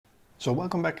So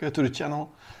welcome back to the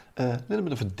channel. A little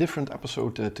bit of a different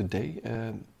episode today.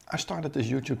 I started this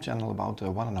YouTube channel about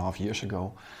 1.5 years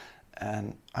ago,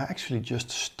 and I actually just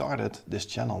started this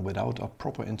channel without a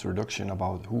proper introduction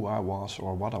about who I was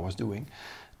or what I was doing.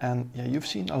 And yeah, you've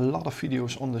seen a lot of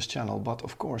videos on this channel, but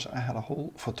of course I had a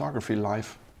whole photography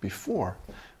life before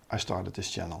I started this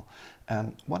channel.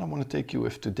 And what I want to take you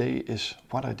with today is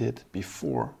what I did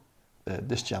before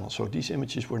this channel. So these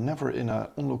images were never in an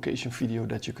on-location video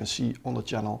that you can see on the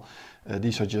channel.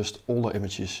 These are just older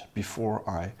images before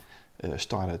I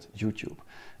started YouTube.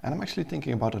 And I'm actually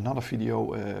thinking about another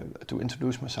video to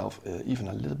introduce myself even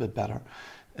a little bit better.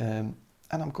 And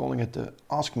I'm calling it the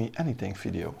Ask Me Anything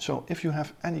video. So if you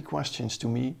have any questions to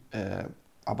me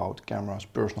about cameras,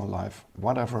 personal life,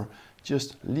 whatever,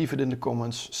 just leave it in the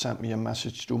comments, send me a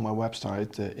message to my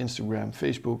website, Instagram,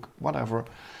 Facebook, whatever.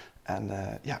 And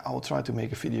yeah, I'll try to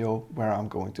make a video where I'm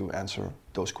going to answer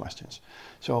those questions.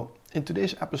 So in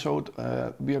today's episode,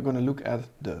 we are going to look at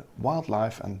the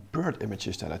wildlife and bird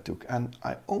images that I took. And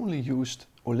I only used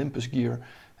Olympus gear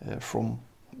from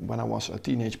when I was a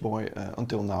teenage boy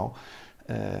until now.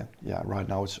 Yeah, right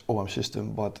now it's OM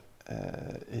system, but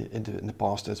in the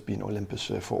past it's been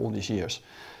Olympus for all these years.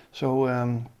 So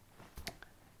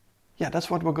yeah, that's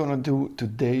what we're going to do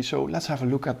today. So let's have a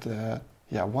look at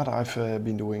yeah, what I've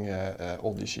been doing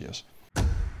all these years.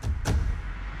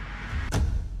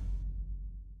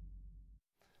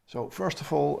 So first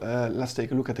of all, let's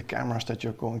take a look at the cameras that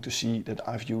you're going to see that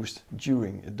I've used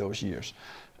during those years.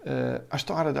 I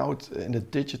started out in the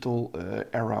digital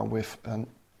era with an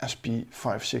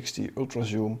SP560 ultra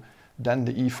zoom, then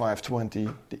the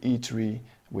E520, the E3,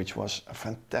 which was a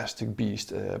fantastic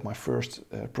beast, my first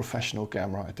professional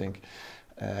camera, I think.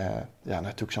 Yeah, and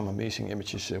I took some amazing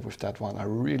images with that one. I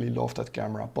really loved that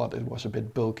camera, but it was a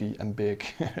bit bulky and big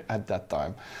at that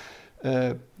time.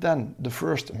 Then the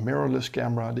first mirrorless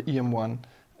camera, the EM1,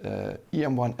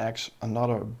 EM1X,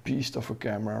 another beast of a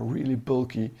camera, really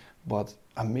bulky, but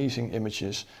amazing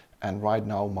images. And right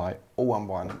now my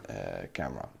OM1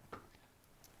 camera.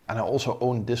 And I also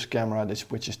own this camera,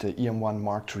 which is the EM1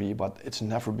 Mark III, but it's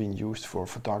never been used for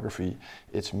photography.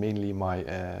 It's mainly my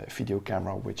video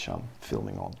camera, which I'm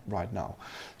filming on right now.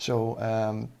 So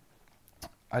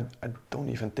I don't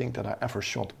even think that I ever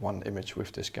shot one image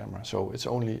with this camera. So it's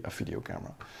only a video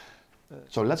camera.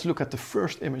 So let's look at the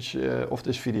first image of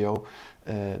this video.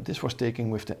 This was taken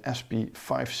with the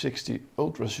SP560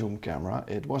 ultra zoom camera.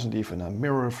 It wasn't even a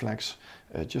mirror reflex,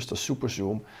 just a super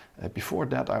zoom. Before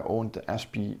that I owned the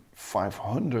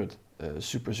SP500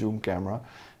 super zoom camera,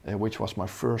 which was my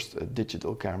first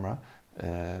digital camera.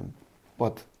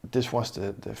 But this was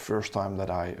the first time that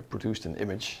I produced an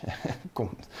image,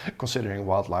 considering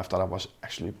wildlife, that I was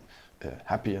actually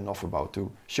happy enough about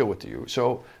to show it to you.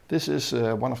 So this is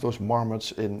one of those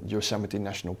marmots in Yosemite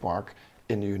National Park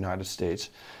in the United States,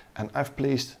 and I've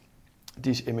placed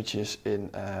these images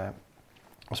in a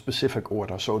specific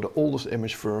order. So the oldest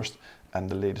image first and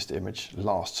the latest image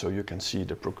last, so you can see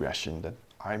the progression that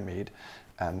I made,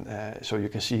 and so you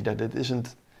can see that it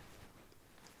isn't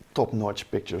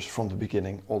top-notch pictures from the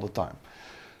beginning all the time.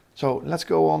 So let's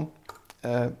go on.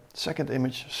 Second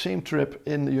image, same trip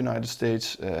in the United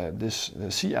States, this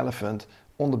sea elephant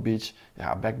on the beach.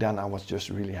 Yeah, back then I was just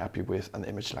really happy with an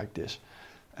image like this.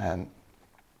 And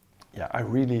yeah, I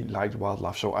really liked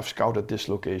wildlife, so I've scouted this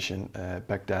location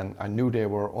back then. I knew they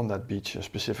were on that beach, a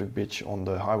specific beach on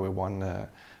the Highway 1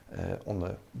 on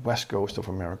the west coast of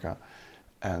America.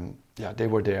 And yeah, they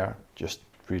were there, just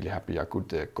really happy I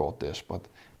could caught this, but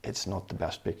it's not the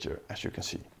best picture, as you can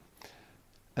see.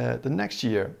 The next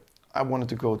year, I wanted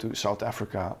to go to South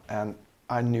Africa, and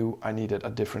I knew I needed a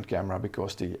different camera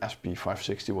because the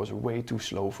SP560 was way too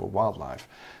slow for wildlife.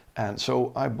 And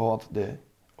so I bought the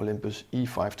Olympus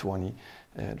E520,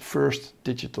 first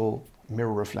digital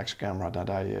mirror reflex camera that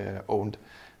I owned.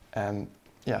 And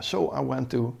yeah, so I went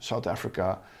to South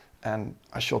Africa and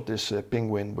I shot this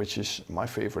penguin, which is my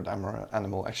favorite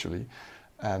animal actually.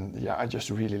 And yeah, I just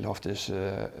really love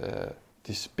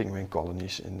these penguin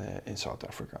colonies in South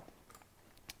Africa.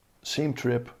 Same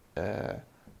trip, a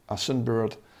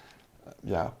sunbird.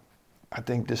 Yeah, I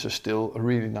think this is still a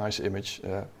really nice image.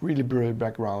 Really blurry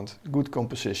background, good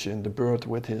composition. The bird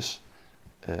with his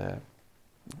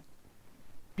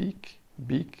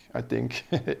beak, I think,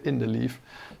 in the leaf.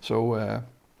 So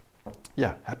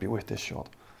yeah, happy with this shot.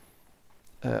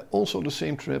 Also the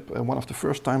same trip, one of the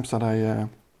first times that I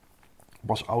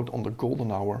was out on the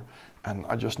golden hour, and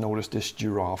I just noticed this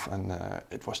giraffe, and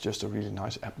it was just a really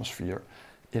nice atmosphere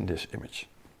in this image.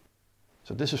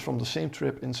 So this is from the same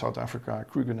trip in South Africa,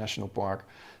 Kruger National Park,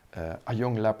 a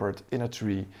young leopard in a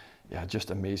tree. yeah,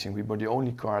 just amazing. We were the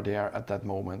only car there at that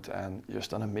moment, and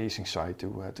just an amazing sight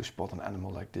to spot an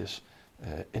animal like this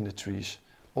in the trees.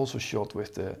 Also shot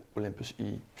with the Olympus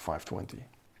E520.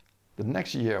 The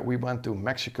next year we went to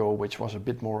Mexico, which was a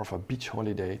bit more of a beach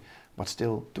holiday, but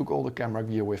still took all the camera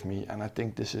gear with me, and I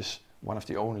think this is one of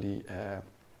the only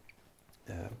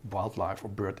wildlife or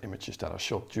bird images that I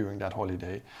shot during that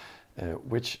holiday,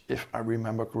 which, if I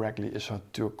remember correctly, is a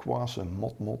turquoise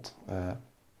motmot,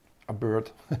 a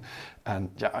bird. And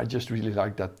yeah, I just really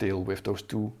like that tail with those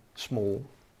two small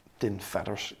thin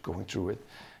feathers going through it.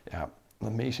 Yeah, an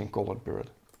amazing colored bird.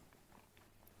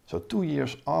 So 2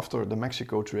 years after the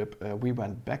Mexico trip, we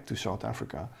went back to South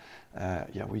Africa.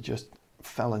 Yeah, we just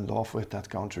fell in love with that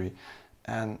country,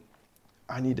 and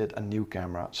I needed a new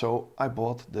camera. So I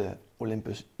bought the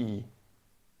Olympus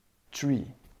E3,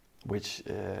 which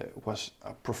was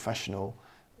a professional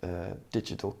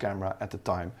digital camera at the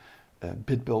time. A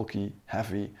bit bulky,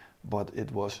 heavy, but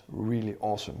it was really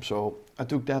awesome. So I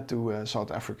took that to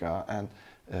South Africa and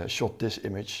shot this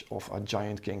image of a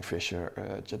giant kingfisher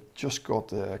that just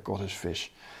caught his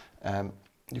fish.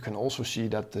 You can also see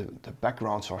that the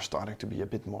backgrounds are starting to be a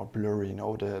bit more blurry. You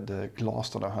know, the glass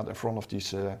that I had in front of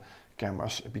these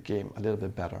cameras became a little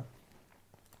bit better.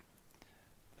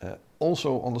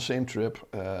 Also on the same trip,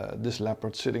 this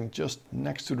leopard sitting just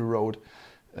next to the road.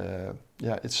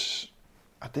 Yeah,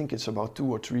 I think it's about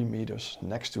 2 or 3 meters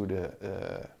next to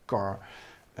the car.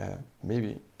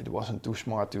 Maybe it wasn't too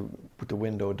smart to put the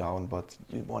window down, but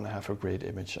you want to have a great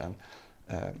image. And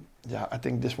yeah, I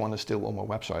think this one is still on my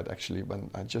website actually, but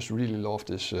I just really love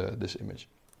this image.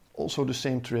 Also the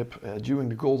same trip, during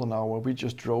the golden hour, we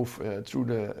just drove through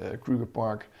the Kruger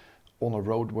Park on a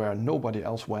road where nobody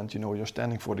else went. You know, you're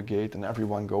standing for the gate and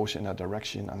everyone goes in a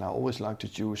direction, and I always like to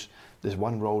choose this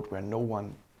one road where no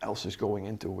one else is going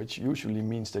into, which usually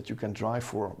means that you can drive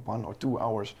for 1 or 2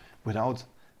 hours without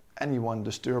anyone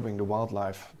disturbing the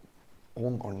wildlife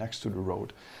on or next to the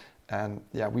road. And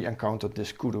yeah, we encountered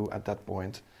this kudu at that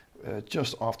point,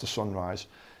 just after sunrise.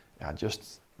 Yeah,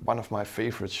 just one of my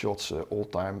favorite shots all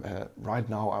time. Right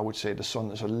now I would say the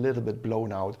sun is a little bit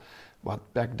blown out, but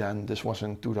back then, this was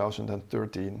in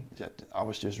 2013, yeah, I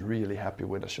was just really happy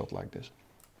with a shot like this.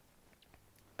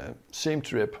 Same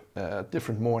trip,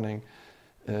 different morning,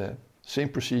 same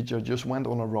procedure, just went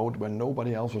on a road where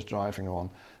nobody else was driving on,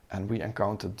 and we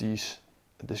encountered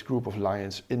this group of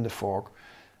lions in the fog.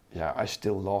 Yeah, I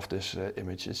still love this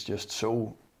image. It's just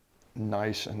so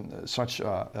nice and such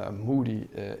a moody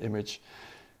image.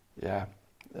 Yeah,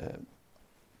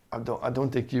 I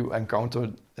don't think you encounter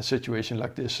a situation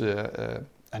like this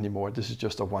anymore. This is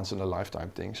just a once in a lifetime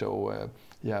thing. So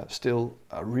yeah, still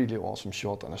a really awesome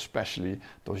shot, and especially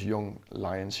those young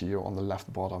lions here on the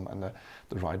left bottom and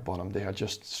the right bottom. They are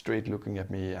just straight looking at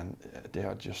me, and they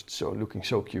are just looking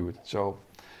so cute. So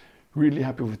really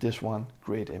happy with this one.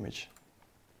 Great image.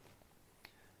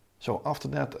 So after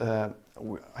that,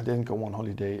 I didn't go on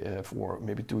holiday for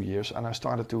maybe 2 years, and I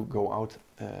started to go out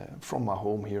from my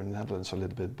home here in the Netherlands a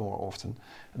little bit more often.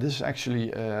 This is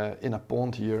actually in a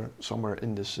pond here, somewhere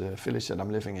in this village that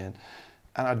I'm living in.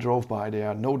 And I drove by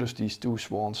there, noticed these 2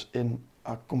 swans in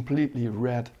a completely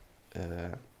red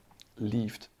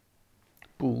leafed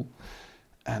pool.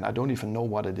 And I don't even know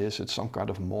what it is. It's some kind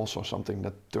of moss or something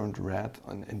that turned red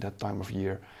in that time of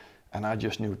year. And I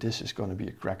just knew this is going to be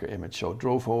a cracker image. So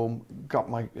drove home, got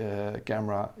my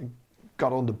camera,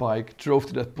 got on the bike, drove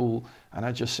to that pool, and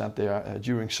I just sat there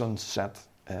during sunset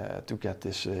to get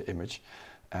this image.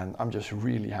 And I'm just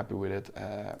really happy with it.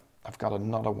 I've got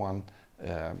another one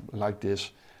like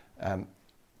this, and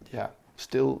yeah,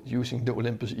 still using the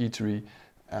Olympus E3,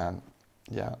 and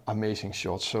yeah, amazing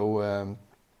shots. So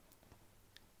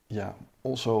yeah,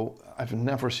 also I've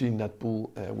never seen that pool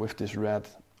with this red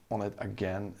on it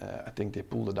again. I think they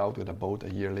pulled it out with a boat a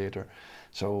year later.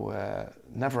 So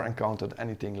never encountered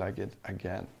anything like it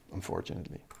again,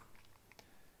 unfortunately.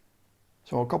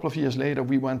 So a couple of years later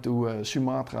we went to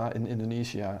Sumatra in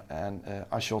Indonesia, and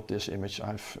I shot this image.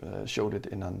 I've showed it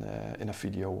in a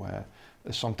video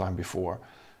sometime before,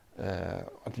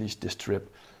 at least this trip.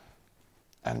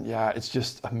 And yeah, it's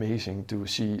just amazing to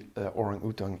see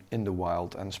orangutan in the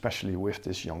wild, and especially with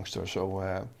this youngster. So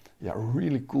yeah, a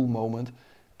really cool moment.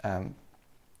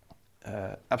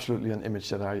 Absolutely an image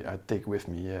that I take with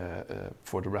me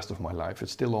for the rest of my life.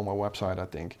 It's still on my website, I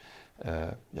think.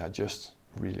 Yeah, just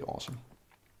really awesome.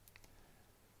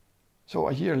 So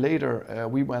a year later,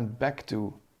 we went back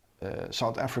to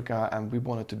South Africa, and we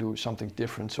wanted to do something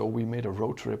different. So we made a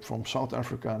road trip from South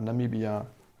Africa,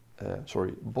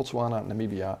 Botswana,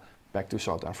 Namibia, back to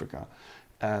South Africa.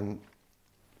 And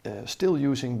still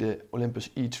using the Olympus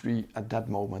E3 at that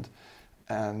moment.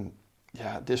 And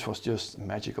yeah, this was just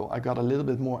magical. I got a little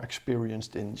bit more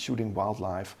experienced in shooting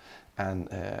wildlife and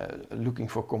looking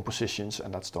for compositions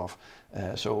and that stuff.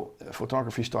 So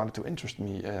photography started to interest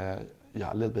me,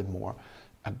 yeah, a little bit more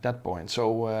at that point.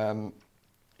 So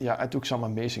yeah, I took some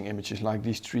amazing images like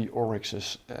these 3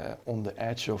 oryxes on the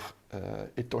edge of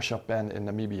Etosha Pen in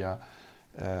Namibia.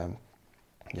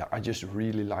 Yeah, I just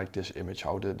really like this image,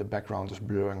 how the background is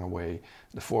blurring away,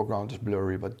 the foreground is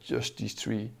blurry, but just these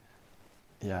 3,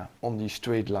 yeah, on these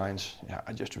straight lines, yeah,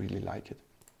 I just really like it.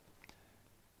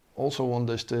 Also on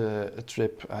this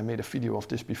trip, I made a video of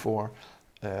this before,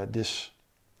 this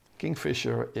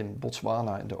kingfisher in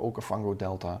Botswana in the Okavango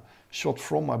Delta, shot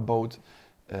from my boat,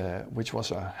 which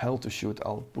was a hell to shoot.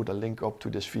 I'll put a link up to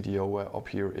this video up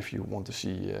here if you want to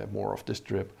see more of this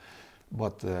trip.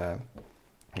 But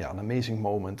yeah, an amazing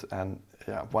moment, and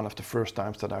yeah, one of the first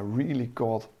times that I really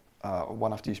caught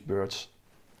one of these birds,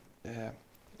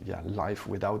 yeah, live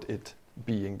without it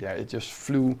being there. It just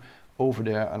flew over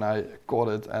there and I caught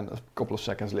it, and a couple of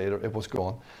seconds later it was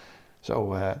gone.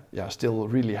 So yeah, still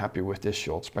really happy with this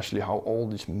shot, especially how all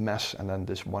this mess and then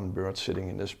this one bird sitting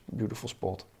in this beautiful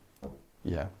spot.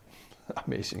 Yeah,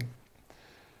 amazing.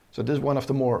 So this is one of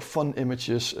the more fun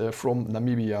images from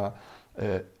Namibia.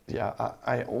 Yeah,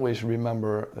 I always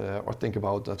remember or think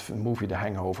about that movie The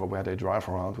Hangover, where they drive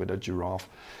around with a giraffe.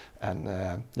 And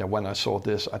yeah, when I saw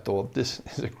this, I thought this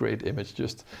is a great image,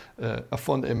 just a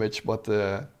fun image. But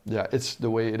yeah, it's the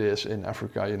way it is in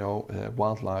Africa, you know,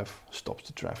 wildlife stops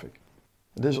the traffic.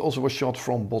 This also was shot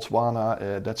from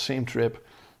Botswana, that same trip.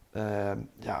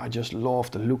 Yeah, I just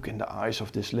love the look in the eyes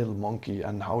of this little monkey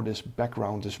and how this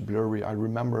background is blurry. I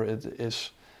remember it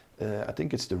is, I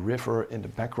think it's the river in the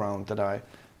background that I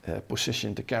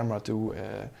positioned the camera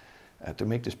to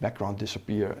make this background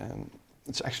disappear. And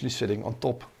it's actually sitting on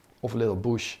top of a little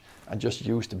bush. I just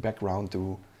used the background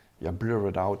to, yeah, blur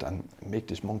it out and make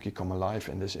this monkey come alive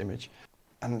in this image.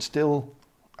 And still,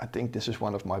 I think this is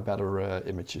one of my better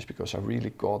images, because I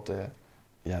really got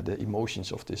yeah, the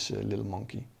emotions of this little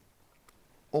monkey.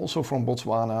 Also from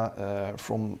Botswana,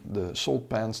 from the salt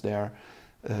pans there,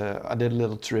 I did a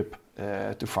little trip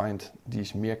to find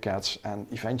these meerkats, and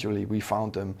eventually we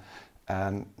found them.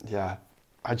 And yeah,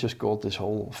 I just got this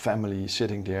whole family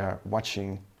sitting there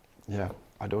watching. Yeah,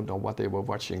 I don't know what they were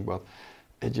watching, but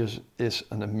it just is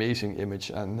an amazing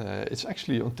image. And it's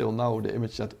actually until now the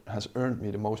image that has earned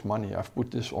me the most money. I've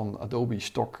put this on Adobe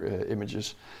stock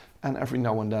images, and every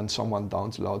now and then someone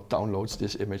downloads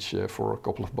this image for a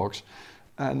couple of bucks.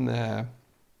 And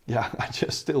yeah, I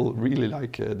just still really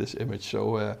like this image.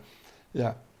 So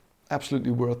yeah,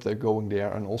 absolutely worth going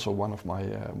there, and also one of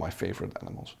my favorite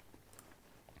animals.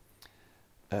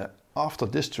 After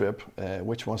this trip,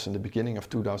 which was in the beginning of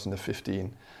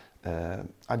 2015,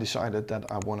 I decided that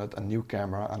I wanted a new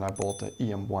camera, and I bought the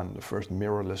EM1, the first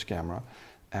mirrorless camera.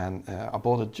 And I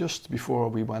bought it just before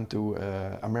we went to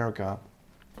America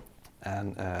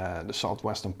and the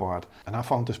southwestern part. And I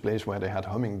found this place where they had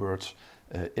hummingbirds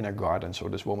in a garden. So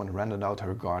this woman rented out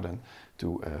her garden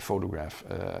to photograph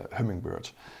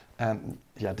hummingbirds. And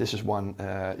yeah, this is one,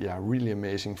 yeah, really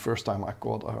amazing. First time I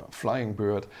caught a flying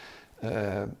bird.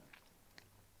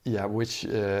 Yeah, which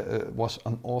was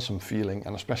an awesome feeling,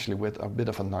 and especially with a bit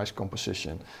of a nice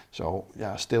composition. So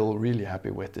yeah, still really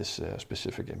happy with this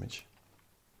specific image.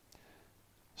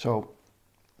 So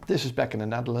this is back in the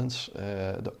Netherlands,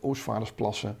 the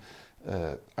Oostvaardersplassen.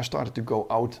 I started to go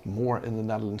out more in the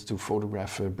Netherlands to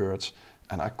photograph birds,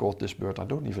 and I caught this bird. I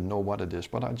don't even know what it is,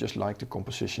 but I just like the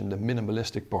composition, the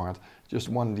minimalistic part. Just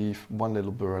one leaf, one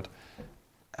little bird,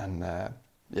 and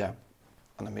yeah,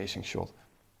 an amazing shot.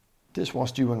 This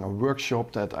was during a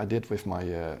workshop that I did with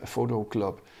my photo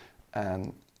club,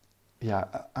 and yeah,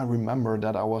 I remember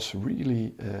that I was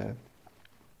really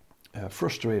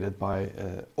frustrated by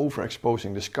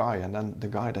overexposing the sky. And then the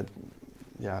guy that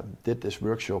did this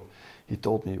workshop, he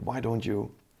told me, why don't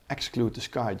you exclude the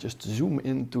sky, just zoom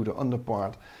into the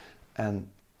underpart and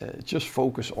just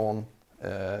focus on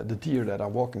the deer that are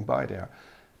walking by there.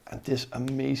 And this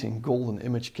amazing golden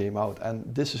image came out,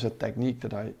 and this is a technique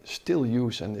that I still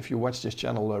use. And if you watch this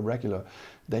channel regular,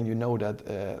 then you know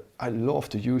that I love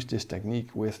to use this technique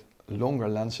with longer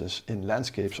lenses in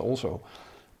landscapes also.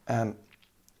 And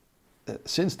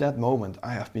since that moment,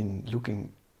 I have been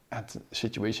looking at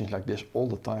situations like this all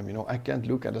the time. You know, I can't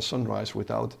look at a sunrise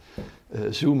without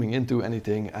zooming into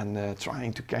anything and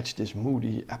trying to catch this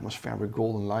moody atmospheric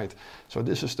golden light. So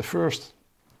this is the first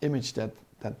image that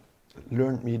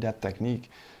learned me that technique,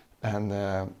 and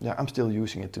yeah, I'm still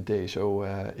using it today. So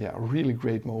yeah, a really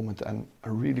great moment and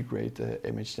a really great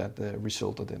image that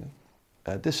resulted in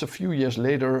it. This a few years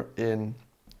later, in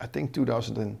I think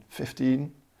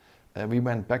 2015, we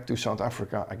went back to South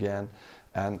Africa again,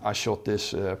 and I shot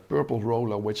this purple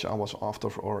roller, which I was after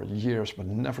for years, but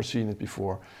never seen it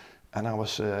before. And I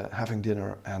was having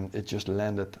dinner, and it just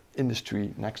landed in this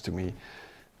tree next to me.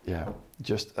 Yeah,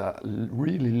 just a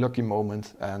really lucky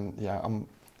moment. And yeah,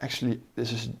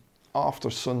 this is after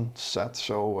sunset,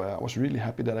 so I was really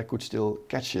happy that I could still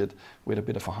catch it with a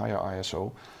bit of a higher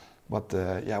ISO. But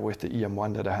yeah, with the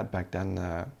EM1 that I had back then,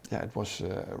 yeah, it was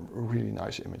a really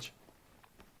nice image.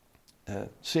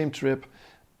 Same trip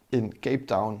in Cape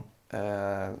Town,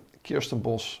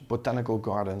 Kirstenbos Botanical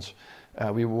Gardens.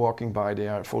 We were walking by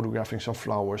there, photographing some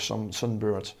flowers, some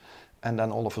sunbirds, and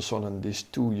then all of a sudden these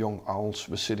two young owls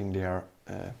were sitting there,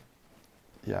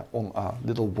 yeah, on a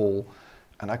little wall,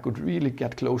 and I could really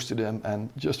get close to them and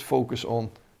just focus on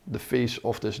the face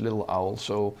of this little owl.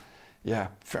 So yeah,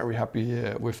 very happy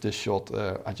with this shot.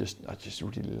 I just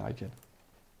really like it.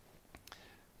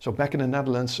 So back in the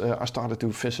Netherlands, I started to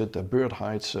visit the bird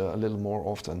hides a little more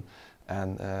often,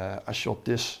 and I shot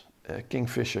this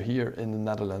kingfisher here in the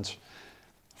Netherlands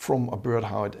from a bird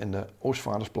hide in the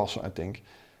Oostvaardersplassen, I think.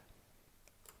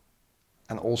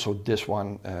 And also this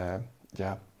one,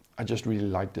 yeah, I just really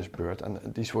liked this bird,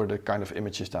 and these were the kind of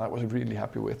images that I was really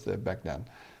happy with back then.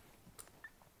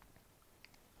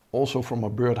 Also from a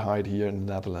bird hide here in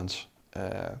the Netherlands.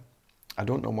 I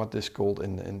don't know what this is called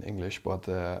in English, but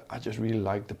I just really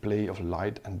like the play of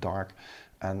light and dark,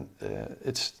 and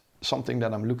it's something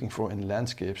that I'm looking for in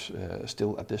landscapes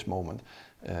still at this moment,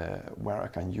 where I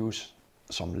can use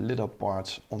some lit up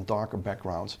parts on darker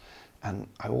backgrounds. And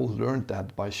I all learned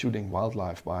that by shooting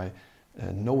wildlife, by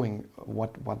knowing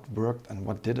what worked and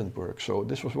what didn't work. So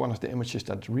this was one of the images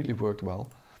that really worked well.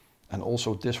 And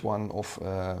also this one of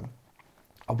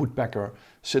a woodpecker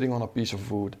sitting on a piece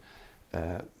of wood.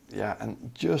 Yeah,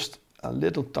 and just a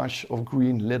little touch of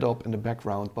green lit up in the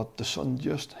background, but the sun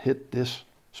just hit this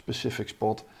specific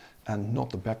spot and not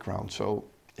the background. So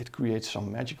it creates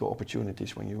some magical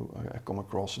opportunities when you come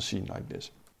across a scene like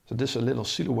this. So this is a little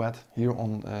silhouette here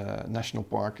on National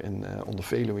Park on the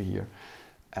Veluwe here.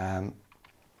 And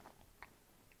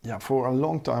yeah, for a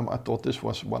long time I thought this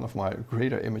was one of my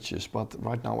greater images, but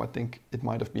right now I think it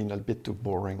might have been a bit too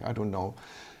boring, I don't know.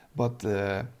 But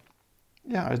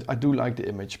yeah, I do like the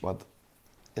image, but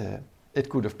it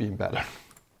could have been better.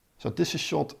 So this is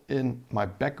shot in my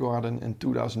back garden in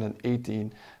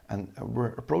 2018, and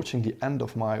we're approaching the end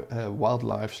of my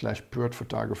wildlife/bird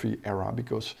photography era,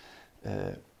 because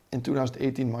in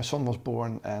 2018 my son was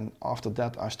born, and after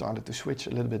that I started to switch a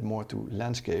little bit more to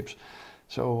landscapes.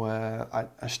 So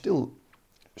I still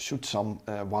shoot some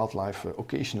wildlife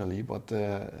occasionally, but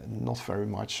not very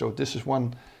much. So this is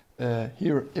one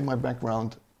here in my back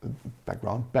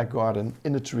garden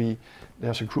in a tree.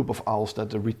 There's a group of owls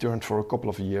that returned for a couple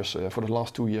of years. For the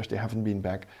last 2 years they haven't been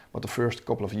back, but the first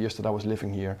couple of years that I was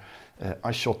living here,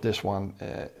 I shot this one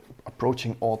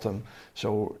approaching autumn.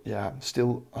 So yeah,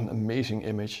 still an amazing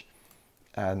image.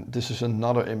 And this is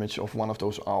another image of one of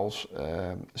those owls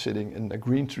sitting in a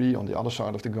green tree on the other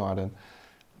side of the garden.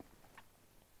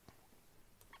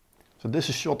 So this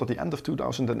is shot at the end of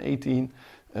 2018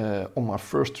 on my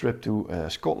first trip to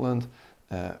Scotland.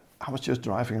 I was just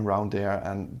driving around there,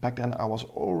 and back then I was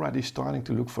already starting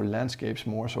to look for landscapes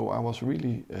more, so I was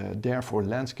really there for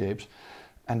landscapes.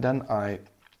 And then I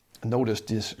noticed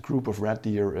this group of red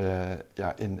deer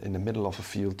yeah, in the middle of a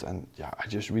field, and yeah, I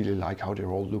just really like how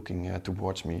they're all looking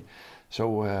towards me.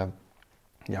 So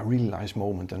yeah, really nice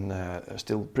moment, and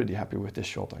still pretty happy with this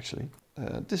shot actually.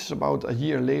 This is about a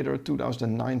year later,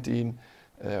 2019.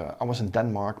 I was in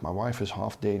Denmark. My wife is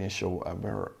half Danish, so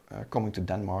we're coming to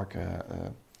Denmark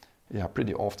yeah,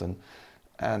 pretty often.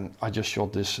 And I just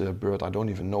shot this bird. I don't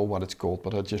even know what it's called,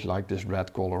 but I just like this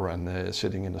red color and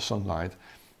sitting in the sunlight.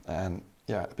 And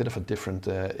yeah, a bit of a different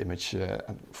image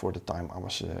for the time I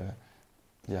was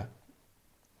yeah,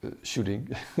 shooting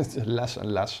less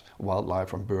and less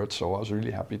wildlife and birds. So I was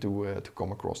really happy to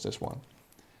come across this one.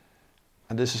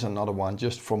 And this is another one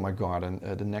just from my garden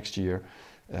the next year.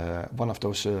 One of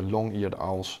those long-eared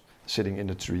owls sitting in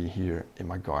the tree here in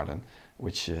my garden,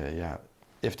 which yeah,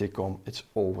 if they come, it's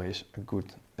always a good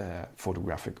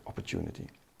photographic opportunity.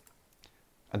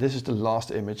 And this is the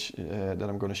last image that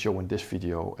I'm going to show in this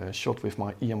video, shot with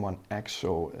my EM1X.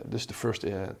 So this is the first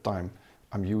time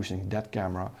I'm using that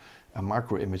camera, a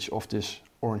micro image of this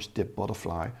orange tip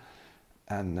butterfly.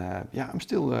 And yeah, I'm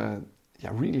still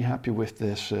yeah, really happy with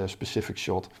this specific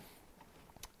shot.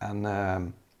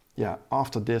 And yeah,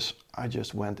 after this I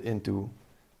just went into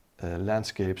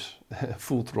landscapes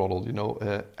full throttle, you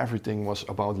know, everything was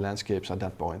about landscapes at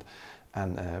that point.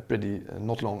 And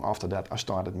not long after that I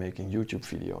started making YouTube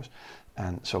videos.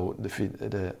 And so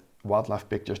the wildlife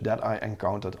pictures that I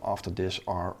encountered after this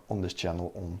are on this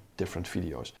channel on different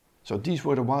videos. So these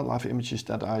were the wildlife images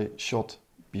that I shot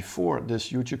before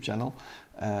this YouTube channel.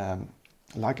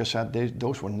 Like I said,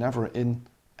 those were never in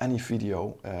any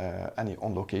video, any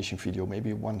on-location video.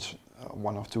 Maybe once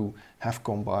one or two have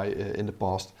come by in the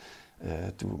past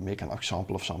to make an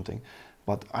example of something.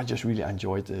 But I just really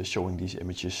enjoyed showing these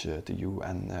images to you,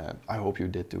 and I hope you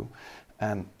did too.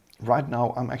 And right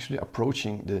now I'm actually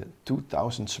approaching the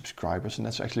 2,000 subscribers, and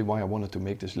that's actually why I wanted to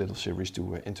make this little series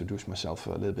to introduce myself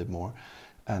a little bit more.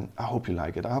 And I hope you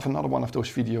like it. I have another one of those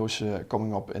videos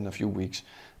coming up in a few weeks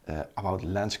about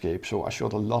landscape. So I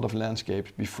shot a lot of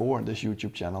landscapes before this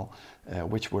YouTube channel,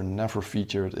 which were never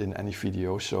featured in any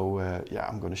video. So yeah,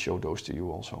 I'm going to show those to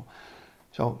you also.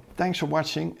 So thanks for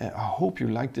watching. I hope you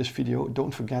liked this video.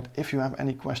 Don't forget, if you have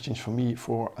any questions for me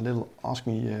for a little Ask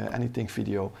Me Anything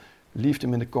video, leave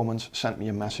them in the comments, send me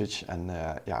a message, and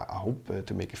yeah, I hope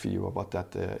to make a video about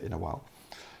that in a while.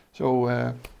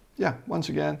 So yeah, once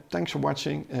again, thanks for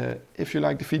watching. If you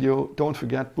like the video, don't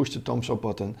forget, push the thumbs up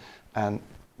button, and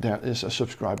there is a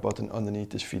subscribe button underneath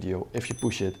this video. If you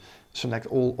push it, select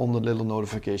all on the little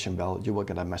notification bell. You will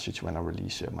get a message when I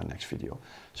release my next video.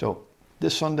 So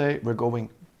this Sunday, we're going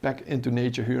back into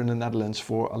nature here in the Netherlands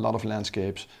for a lot of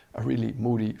landscapes. A really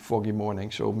moody, foggy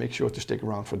morning, so make sure to stick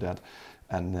around for that.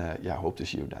 And yeah, I hope to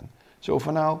see you then. So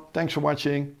for now, thanks for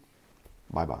watching.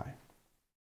 Bye bye.